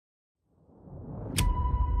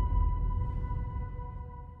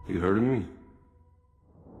You heard of me?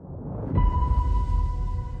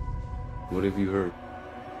 What have you heard?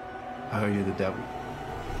 I heard you're the devil.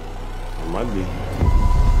 It might be.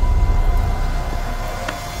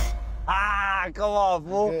 Ah, come on,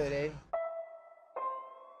 fool. Good, eh?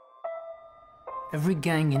 Every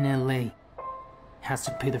gang in LA has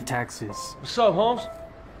to pay their taxes. What's up, Holmes?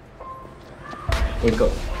 Wake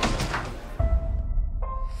up.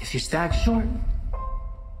 If you're stacked short,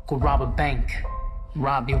 go rob a bank.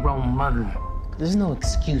 Rob your own mother. There's no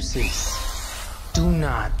excuses. Do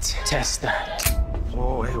not test that.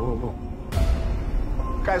 Whoa, hey,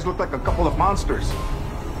 whoa. Guys look like a couple of monsters.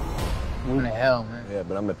 What the hell, man? Yeah,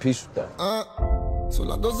 but I'm at peace with that. Son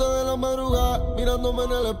las 12 de la madrugada, mirándome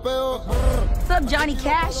en el espejo. What's up, Johnny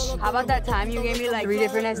Cash? How about that time you gave me like 3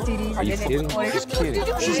 different STDs? Are you kidding? Just kidding.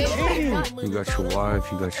 Just kidding. You got your wife,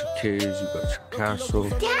 you got your kids, you got your castle.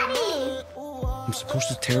 Daddy! I'm supposed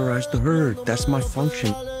to terrorize the herd. That's my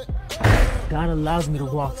function. God allows me to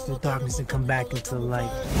walk through the darkness and come back into the light.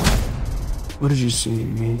 What did you see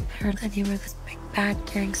in me? I heard that you were this big bad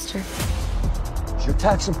gangster. You're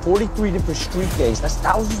taxing 43 different street gangs. That's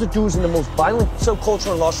thousands of dudes in the most violent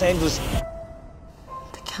subculture in Los Angeles.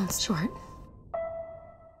 The count's short.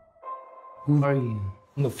 Who are you?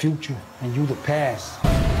 I'm the future, and you the past.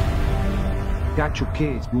 Got your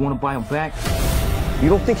kids. You want to buy them back? You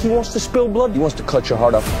don't think he wants to spill blood? He wants to cut your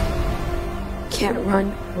heart up. Can't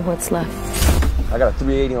run for what's left. I got a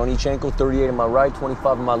 380 on each ankle, 38 in my right,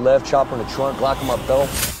 25 in my left, chopper in the trunk, Glock in my belt.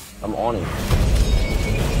 I'm on it.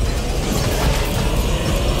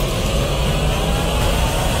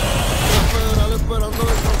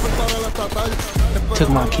 Took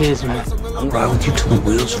my kids, man. I'm riding with you till the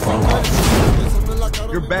wheels fall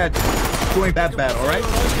off. You're bad. You ain't that bad, all right?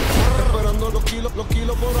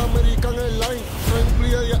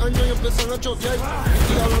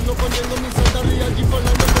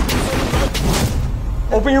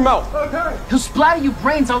 Open your mouth. He'll splatter your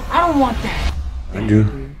brains out. I don't want that. I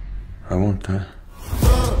do. I want that.